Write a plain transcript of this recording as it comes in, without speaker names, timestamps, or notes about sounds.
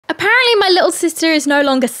Apparently my little sister is no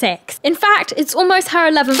longer 6. In fact, it's almost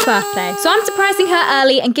her 11th birthday. So I'm surprising her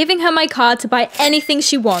early and giving her my card to buy anything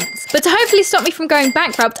she wants. But to hopefully stop me from going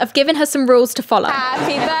bankrupt, I've given her some rules to follow.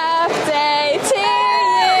 Happy birthday to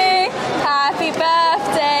you. Happy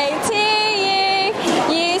birthday to you.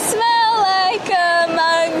 You smell like a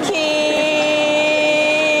monkey.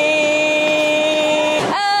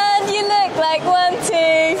 And you look like one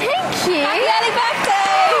too. Thank you. Happy early birthday.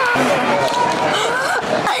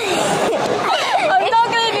 I'm not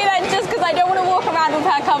going to do that just because I don't want to walk around with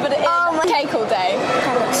her covered in cake all day.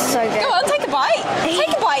 That looks so good. Go on, take a bite.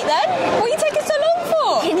 Take a bite then. What are you taking so long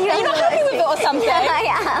for? Are you not happy with it or something? I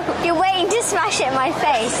am. You're waiting to smash it in my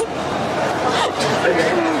face.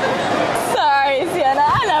 Sorry, Tiana.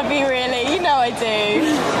 I love you really. You know I do.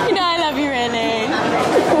 You know I love you really.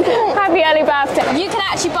 Happy early birthday. You can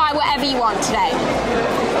actually buy whatever you want today.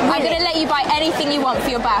 I'm going to let you buy anything you want for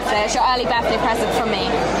your birthday. It's your early birthday present from me.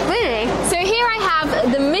 Really? So here I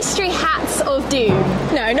have the mystery hats of doom.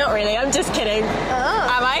 No, not really. I'm just kidding. Oh.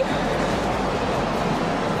 Am I?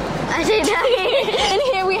 I don't know. And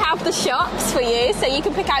here we have the shops for you, so you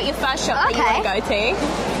can pick out your first shop that you want to go to.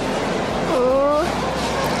 Ooh.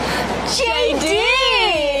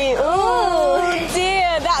 JD! Oh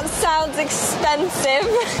dear, that sounds expensive.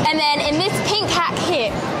 And then in this pink hat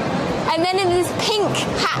here, and then in this pink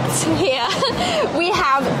hat here, we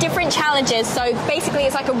have different challenges. So basically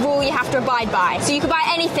it's like a rule you have to abide by. So you can buy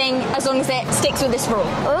anything as long as it sticks with this rule.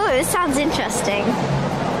 Oh, this sounds interesting.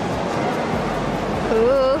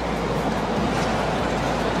 Ooh.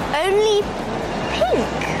 Only pink.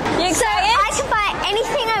 You excited? So I can buy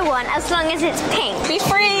anything I want as long as it's pink. Be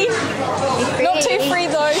free. Not too free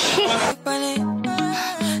though.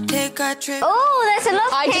 Oh, there's a lot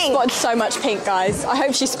of I pink. just spotted so much pink, guys. I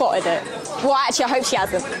hope she spotted it. Well, actually, I hope she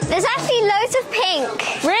hasn't. There's actually loads of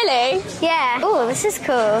pink. Really? Yeah. Oh, this is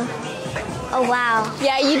cool. Oh, wow.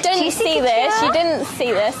 Yeah, you didn't see this. You didn't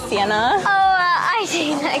see this, Tiana. Oh, I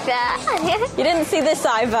do like that. You didn't see this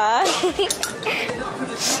either.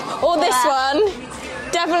 Or this one.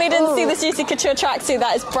 Definitely didn't see this Juicy Couture tracksuit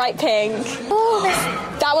that is bright pink. Oh,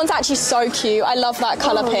 that one's actually so cute. I love that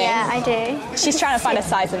colour pink. Yeah, I do. She's trying to find a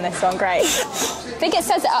size in this one. Great. I think it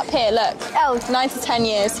says it up here. Look. Oh. 9 to 10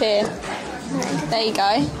 years here. There you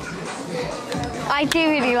go. I do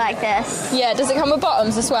really like this. Yeah, does it come with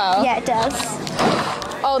bottoms as well? Yeah, it does.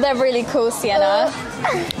 Oh, they're really cool, Sienna.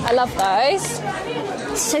 I love those.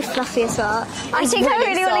 It's so fluffy as well. I think I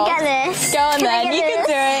really want to get this. Go on then, you can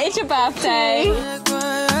do it. It's your birthday.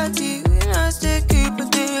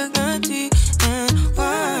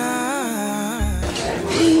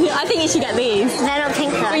 I think you should get these. They're not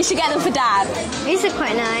pink though. We should get them for Dad. These are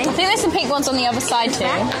quite nice. I think there's some pink ones on the other side too.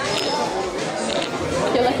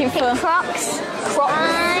 You're looking for Crocs. Crocs.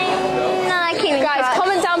 I'm not liking Guys, Crocs.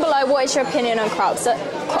 comment down below what is your opinion on Crocs.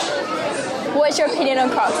 What is your opinion on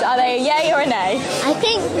Crocs? Are they a yay or a nay? I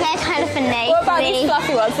think they're kind of a nay. What about these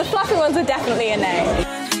fluffy ones? The fluffy ones are definitely a nay.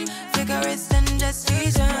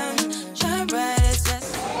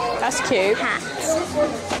 That's cute. Hat.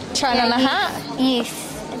 Trying on a hat? Youth.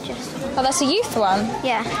 Oh, that's a youth one.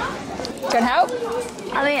 Yeah. Can help?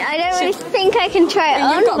 I mean, I don't really think I can try it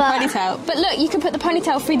on. You've got a ponytail. But look, you can put the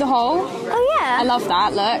ponytail through the hole. Oh, yeah. I love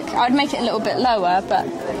that, look. I'd make it a little bit lower, but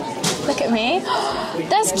look at me.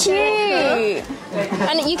 That's cute.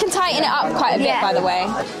 And you can tighten it up quite a bit, by the way.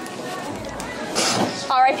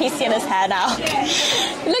 R.I.P. Sienna's hair now.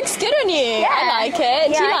 It looks good on you. Yeah. I like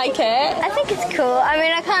it. Yeah, Do you like it? I think it's cool. I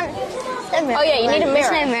mean, I can't... Oh, yeah, you need a mirror.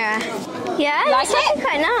 There's no mirror. Yeah, like it's actually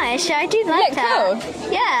quite nice. I do like that.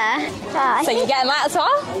 Cool. Yeah. So you're getting that as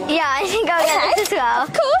well? Yeah, I think I'll get this as well.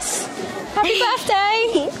 Of course. Happy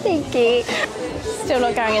birthday. Thank you. Still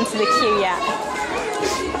not going into the queue yet.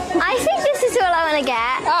 I think this is all I want to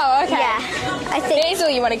get. Oh, okay. Yeah. I think it is all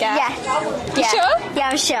you want to get? Yeah. You sure? Yeah,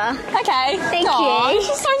 I'm sure. Okay. Thank you.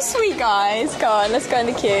 She's so sweet, guys. Go on, let's go in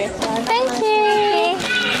the queue. Thank you.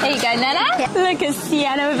 There you go, Nana. Yeah. Look at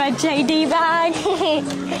Sienna with her JD bag.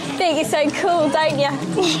 Think you're so cool, don't you?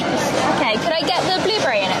 Okay, could I get the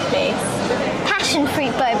blueberry in it, please? Passion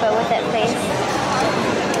fruit boba with it, please.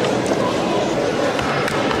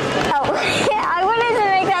 Oh, I wanted to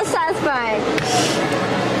make that satisfying.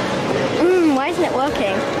 Why isn't it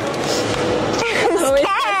working? I'm scared. I'm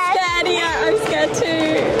scared, yeah, I'm scared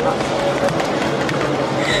too.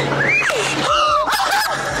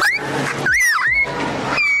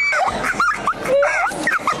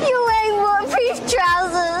 You're wearing waterproof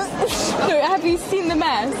trousers. Have you seen the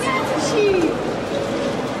mess?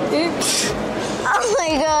 Oops. Oh my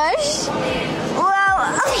gosh. Well,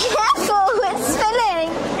 careful, it's spilling.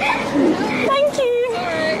 Thank you.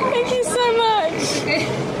 Thank you so much.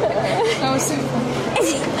 That was so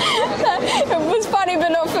It was funny, but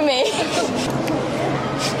not for me.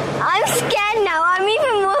 I'm scared now. I'm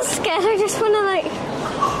even more scared. I just want to like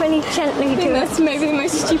really gently do it. That's maybe the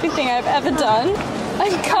most stupid thing I've ever done.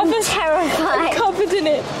 I'm Terrified. covered in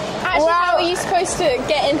it. Actually, how are you supposed to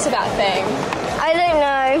get into that thing? I don't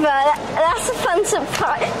know, but that's a fun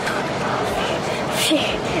surprise.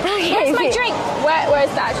 Okay, Where's my drink? Where's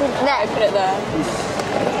the actual drink? There. I put it there.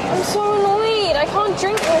 I'm so annoyed. I can't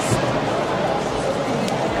drink this.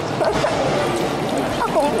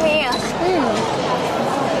 Oh, man.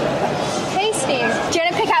 Tasty. Do you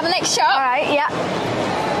want to pick out the next shop? All right, yeah.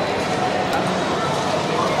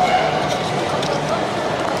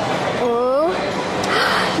 Ooh.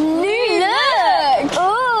 New look.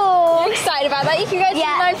 Ooh. I'm excited about that. You can go to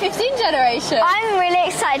Yeah. the 915 generation. I'm really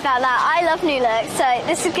excited about that. I love new looks, so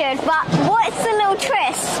this is good. But what's the little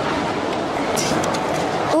twist?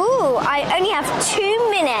 Ooh, I only have 2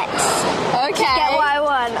 minutes Okay. to get what I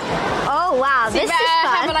want. Oh wow, So you this is better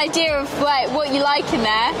have fun. an idea of like what you like in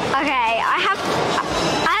there. Okay, I have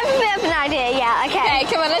a bit of an idea. Yeah. Okay, Okay.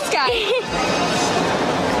 come on, let's go.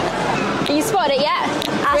 You spotted it yet?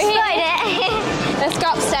 I We're here. spotted it. Let's go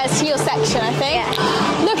upstairs to your section, I think.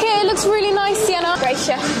 Yeah. Look here, it looks really nice, Sienna.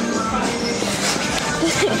 Gracia.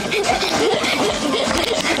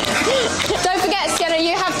 Don't forget, Sienna,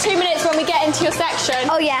 you have 2 minutes when we get into your section.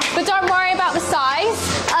 Oh yeah. But don't worry about the size,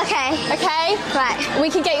 Okay. okay? Right. We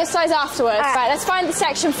can get your size afterwards. All right. Right, let's find the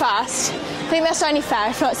section first. I think that's only fair.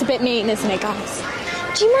 If not, it's a bit mean, isn't it, guys?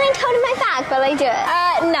 Do you mind holding my bag while I do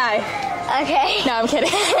it? No. Okay. No, I'm kidding.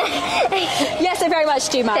 Yes, I very much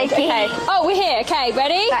do mind. Thank you. Okay. Oh, we're here. Okay,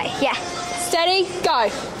 ready? Right. Yeah. Steady, go.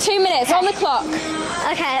 2 minutes on the clock.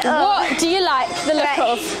 Okay. Oh. What do you like the look Right.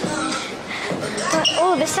 of?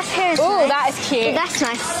 Oh, the stuff here is Oh, nice. that is cute. That's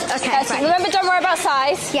nice. Okay. That's it. Right. Remember, don't worry about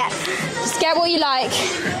size. Yeah. Just get what you like.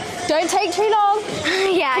 Don't take too long.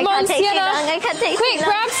 Yeah. Come I on, can't take too Sienna. long. I can't take Quick, too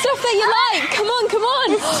long. grab stuff that you like. Come on, come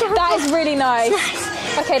on. That is really nice.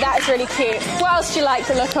 Okay, that is really cute. What else do you like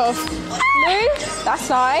the look of? Blue? That's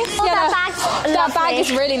nice. Oh, Sienna, that bag's that bag lovely.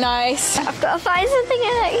 is really nice. I've got to find something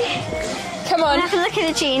I like. Come on. Have a look at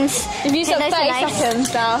the jeans. You've used Yeah, up those are 30 nice.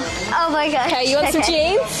 seconds now. Oh my gosh. Okay, you want some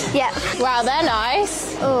jeans? Yeah. Wow, they're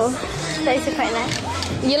nice. Oh, those are quite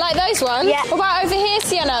nice. You like those ones? Yeah. What about over here,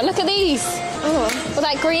 Sienna? Look at these. Oh. With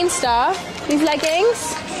that green stuff. These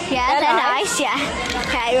leggings. Yeah, They're they're nice. nice. Yeah.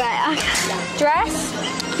 Okay, right. Dress.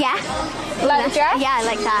 Yeah. Like the dress? Yeah, I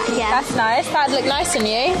like that. Yeah. That's nice. That'd look nice on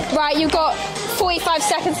you. Right, you've got 45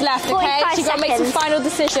 seconds left, okay? 45 You've got to make some seconds. final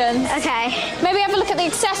decisions. Okay. Maybe have a look at the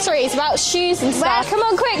accessories, about shoes and stuff. Where- Come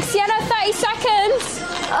on, quick, Sienna, 30 seconds.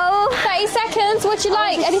 Oh. 30 seconds. What do you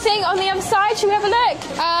like? just- Anything on the other side? Should we have a look?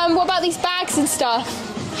 What about these bags and stuff?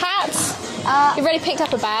 Hats? You've already picked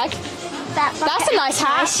up a bag. That's a nice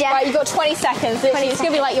hat. Nice, yeah. Right, you've got 20 seconds. Literally, it's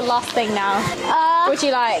going to be like your last thing now. What do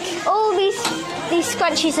you like? All these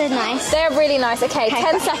scrunchies are nice. They're really nice. Okay, Okay,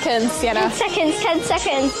 10 right. seconds, Sienna. 10 seconds. 10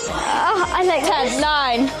 seconds. Oh, I like 10, this.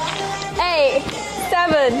 9, 8,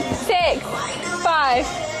 7, 6, 5,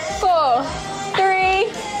 4,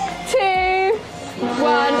 3, 2,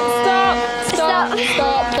 1. Stop.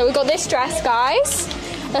 So we've got this dress, guys.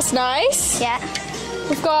 That's nice. Yeah.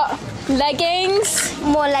 We've got leggings.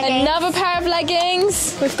 More leggings. Another pair of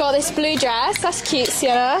leggings. We've got this blue dress. That's cute,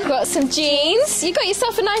 Sienna. We've got some jeans. You got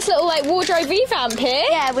yourself a nice little like wardrobe revamp here.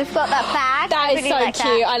 Yeah, we've got that bag. That I is really so like cute.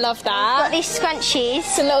 That. I love We've got that. these scrunchies.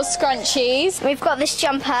 Some little scrunchies. We've got this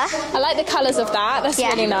jumper. I like the colours of that. That's Yeah.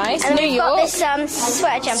 really nice. And New we've York. got this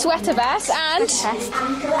sweater jumper. Sweater vest and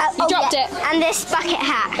You dropped it. And this bucket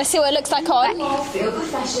hat. let's see what it looks like on. Feel the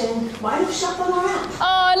fashion. Why not shop on our app?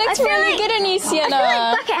 Oh, it looks I feel really like- good on you, I Sienna. feel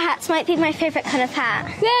like bucket hats might be my favourite kind of hat.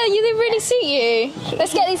 Yeah, they really suit you.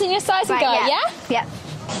 Let's get these in your size and go, yeah? Yeah.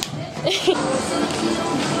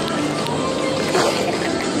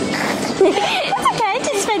 It's okay,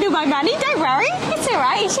 just spend all my money, don't worry. It's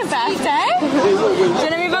alright, it's your birthday. Do you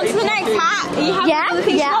want to move on to the next hat? Are you happy Yeah, with the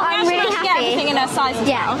things yeah, you got? We I'm actually really managed to get happy. everything in our size as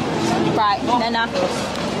Yeah. well. Right, Nana.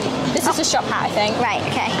 This is a shop hat, I think. Right,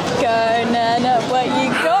 okay. Go, Nana, what you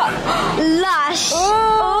got? Lush. Ooh.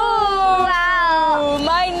 Oh, wow. Ooh,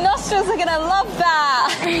 my nostrils are gonna love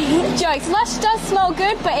that. Jokes. Lush does smell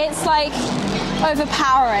good, but it's like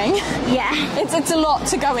overpowering. Yeah. It's a lot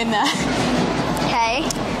to go in there. Okay.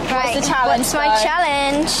 Right. the challenge, What's my though?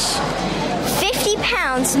 challenge?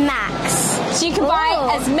 £50 max. So you can buy Ooh.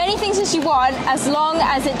 as many things as you want, as long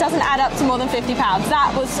as it doesn't add up to more than £50.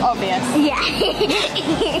 That was obvious. Yeah.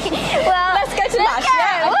 Well, Let's go to Lush. go.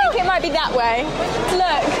 Yeah, I think it might be that way.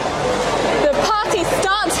 Look, the party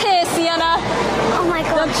starts here, Sienna. Oh my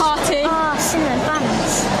The gosh. party. Oh, cinnamon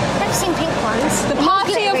buns. Never seen pink ones. nose. The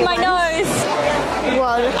party of my nose.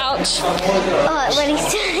 Whoa. Ouch. Oh, it really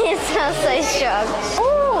it smells so strong.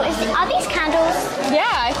 Oh, are these candles? Yeah,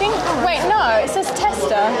 I think. Wait, no, it says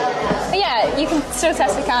tester. But yeah, you can still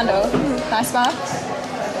test the candle. Nice smell.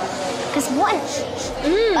 Because what?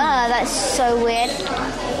 That's so weird.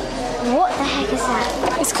 What the heck is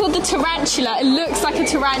that? It's called the tarantula. It looks like a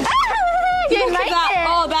tarantula. Look at that.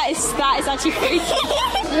 Oh, that is actually freaky.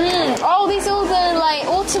 Oh, these are all the like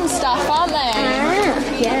autumn stuff, aren't they?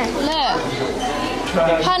 Yeah. Look.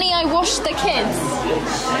 Honey, I washed the kids.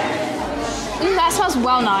 That smells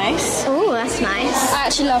well nice. Oh, that's nice. I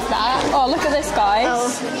actually love that. Oh, look at this,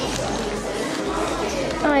 guys.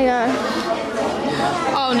 Oh my god.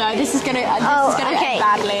 Oh no, this is gonna end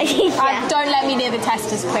badly. Yeah. Don't let me near the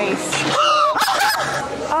testers, please.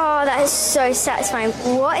 Oh, that is so satisfying.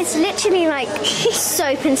 What? It's literally like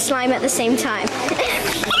soap and slime at the same time.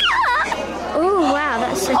 Oh wow,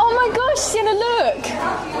 that's so. Oh my gosh, Sienna, look.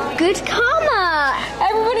 Good karma.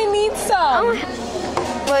 Everybody needs some.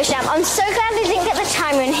 Well, Shab, I'm so glad they didn't get the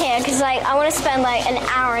timer in here because, like, I want to spend like an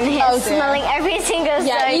hour in here smelling every single soap.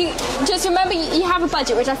 Yeah, you just remember you have a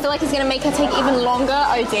budget, which I feel like is going to make her take even longer.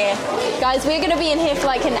 Oh dear, guys, we're going to be in here for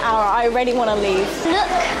like an hour. I already want to leave. Look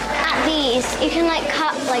at these. You can like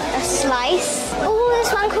cut like a slice. Oh,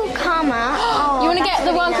 there's one called Karma. Oh, you want to get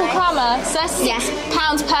the really one called nice. Karma? So that's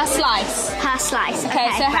 £6 per slice. Per slice. Okay,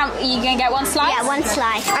 so how are you going to get one slice? Yeah, one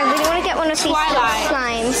slice. I really want to get one of these Twilight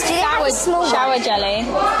slimes. Do they have a small shower one? jelly.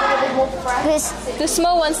 The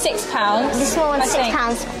small one's £6. The small one's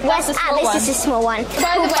 £6. Where's the small one. This is a small one.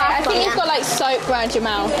 By the way, I think you've got like soap around your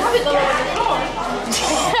mouth.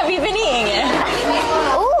 Have you been eating it?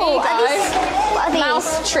 Oh, Here you what are these?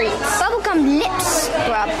 Mouth treats. Bubblegum lip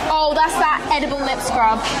scrub. Oh, that's that edible lip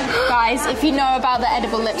scrub. Guys, if you know about the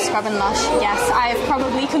edible lip scrub in Lush, yes, I have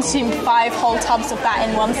probably consumed 5 whole tubs of that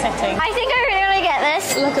in one sitting. I think I really want to get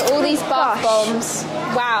this. Look at all these bath bombs.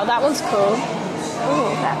 Wow, that one's cool.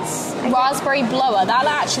 Oh, that's... Raspberry blower. That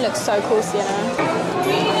actually looks so cool, Sienna.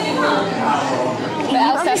 You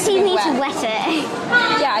obviously need to wet it.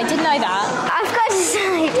 Yeah, I did know that. I've got to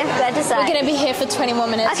decide. We're going to be here for 20 more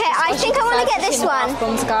minutes. Okay, I think I want to get this one.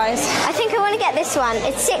 Bombs, guys. I think I want to get this one.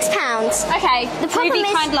 It's £6. Okay, The problem Ruby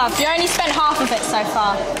is... Kind Love. You only spent half of it so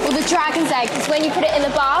far. Well, the dragon's egg, because when you put it in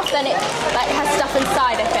the bath, then it like has stuff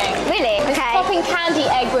inside, I think. Really? Okay. Popping candy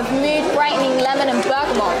egg with mood brightening lemon and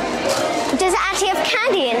bergamot. Does it actually have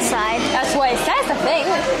candy inside? That's what it says, I think.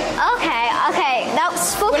 Okay.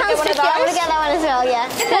 That's £4.50. Wanna get one of those? I want to get that one as well, yeah.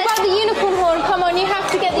 What about the unicorn horn? Come on, you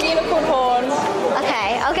have to get the unicorn horn.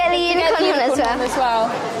 Okay, I'll get the unicorn one as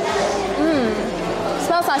well.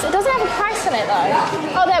 Smells nice. It doesn't have a price on it though.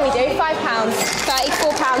 Oh, there we do. £5. £34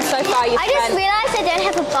 so far you've I just spent. realised I don't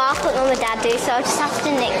have a bath like Mum and Dad do, so I'll just have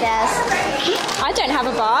to nick theirs. I don't have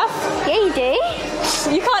a bath. Yeah, you do.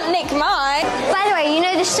 You can't nick mine. By the way, you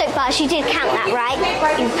know the soap bars, you did count that, right?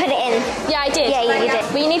 You put it in. Yeah, I did. Yeah, you did.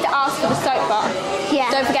 But you need to ask for the soap bar. Yeah.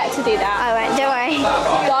 Don't forget to do that. Alright, don't worry.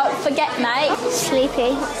 Don't forget, mate.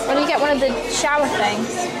 Sleepy. When you get one of the shower things.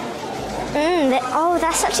 Oh,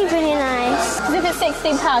 that's actually really nice. Because if it's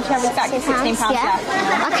 £16, you have exactly £16 left.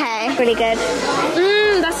 Okay, really good.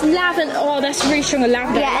 That's lavender. Oh, that's really strong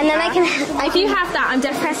lavender. Yeah, and then I can... If you have that, I'm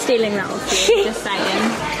definitely stealing that off you. Just saying.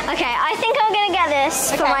 Okay, I think I'm going to get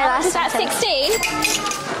this for my last Is that item. 16?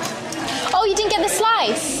 Oh, you didn't get the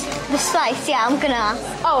slice. The slice, yeah, I'm going to ask.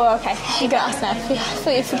 Oh, okay. You can ask now. I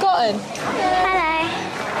thought you'd forgotten. Hello.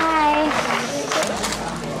 Hi.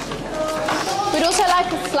 We'd also like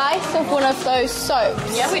a slice of one of those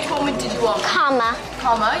soaps. Yeah, which one did you want? Karma.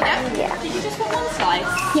 Karma, yeah? Yeah. Did you just want one slice?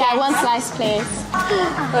 Yeah, one slice, please.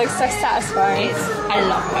 Looks so satisfying. I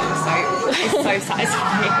love butter soap. It's so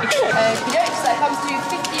satisfying. Okay, so that comes to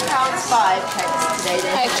 £50.05 today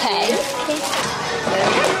then. Okay.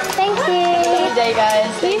 Thank you. Lovely day, guys.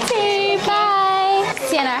 You too. Bye.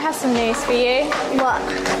 Sienna, I have some news for you. What?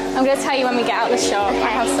 I'm going to tell you when we get out of the shop. I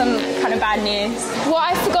have some kind of bad news. What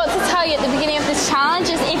I forgot to tell you at the beginning of this challenge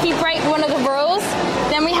is if you break one of the rules,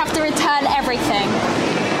 then we have to return everything.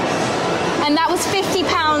 And that was £50,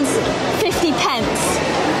 50 pence.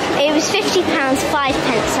 It was £50, 5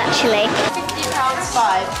 pence actually.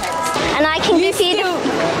 £50.05. And I can give you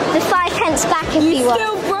the 5 pence back if you want.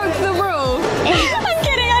 Still broke the rule.